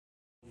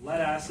Lead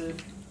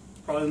acid,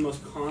 probably the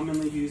most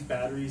commonly used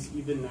batteries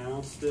even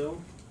now still,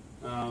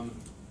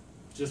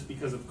 just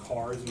because of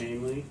cars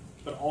mainly,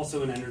 but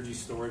also in energy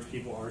storage,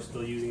 people are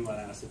still using lead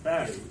acid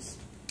batteries.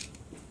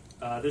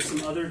 There's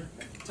some other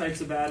types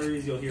of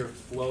batteries. You'll hear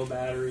flow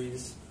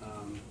batteries,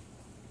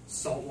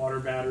 saltwater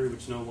battery,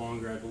 which no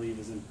longer, I believe,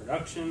 is in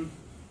production.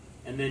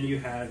 And then you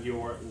have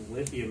your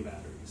lithium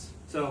batteries.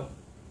 So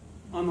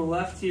on the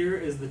left here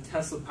is the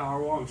Tesla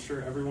Powerwall. I'm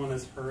sure everyone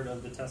has heard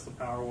of the Tesla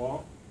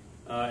Powerwall.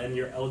 And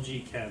your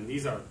LG Chem.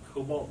 These are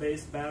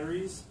cobalt-based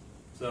batteries.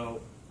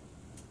 So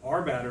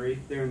our battery,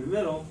 there in the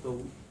middle,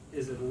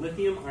 is a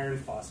lithium iron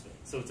phosphate.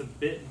 So it's a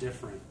bit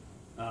different,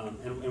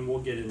 and we'll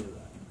get into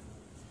that.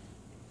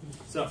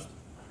 So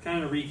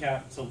kind of to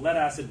recap, so lead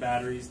acid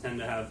batteries tend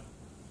to have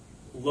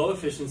low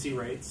efficiency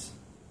rates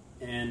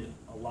and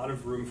a lot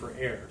of room for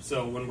error.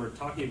 So when we're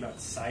talking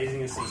about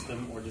sizing a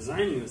system or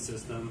designing the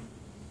system,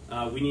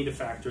 we need to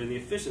factor in the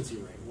efficiency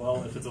rate.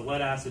 Well, if it's a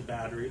lead acid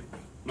battery,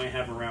 it might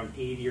have around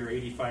 80 or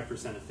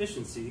 85%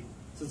 efficiency,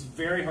 so it's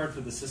very hard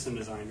for the system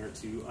designer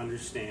to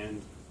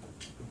understand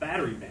the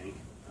battery bank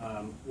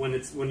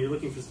when you're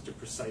looking for such a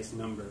precise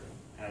number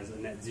as a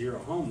net zero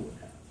home would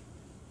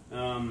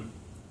have.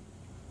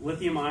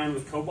 Lithium ion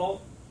with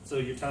cobalt, so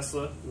your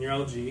Tesla and your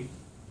LG,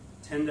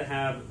 tend to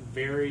have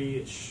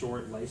very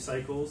short life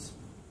cycles.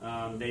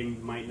 They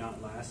might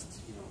not last,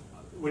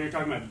 when you're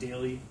talking about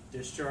daily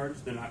discharge,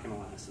 they're not going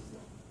to last as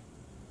long.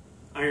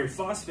 Iron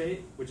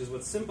phosphate, which is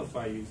what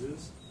SimpliPhi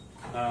uses,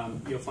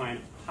 you'll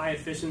find high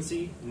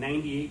efficiency,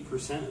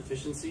 98%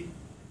 efficiency,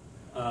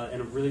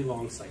 and a really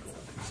long cycle.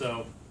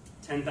 So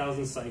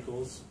 10,000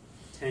 cycles,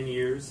 10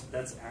 years,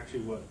 that's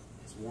actually what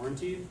is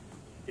warranted.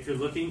 If you're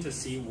looking to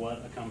see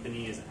what a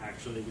company is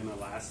actually going to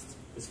last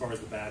as far as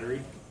the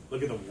battery,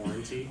 look at the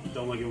warranty.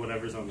 Don't look at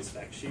whatever's on the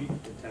spec sheet.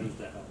 It tends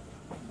to help.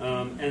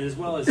 And as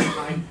well as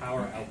high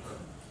power output.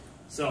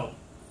 So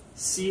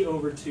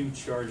C/2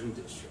 charge and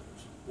discharge.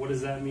 What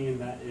does that mean?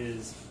 That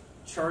is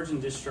charge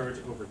and discharge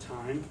over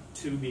time,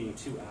 2 being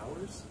 2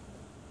 hours.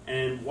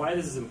 And why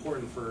this is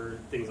important for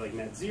things like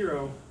net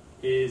zero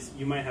is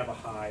you might have a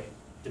high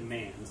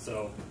demand.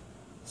 So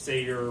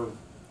say your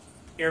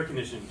air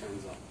conditioning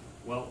turns on.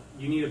 Well,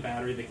 you need a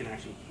battery that can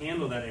actually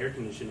handle that air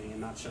conditioning and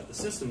not shut the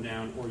system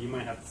down, or you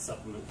might have to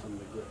supplement from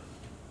the grid.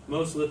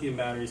 Most lithium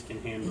batteries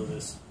can handle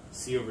this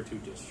C/2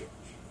 discharge.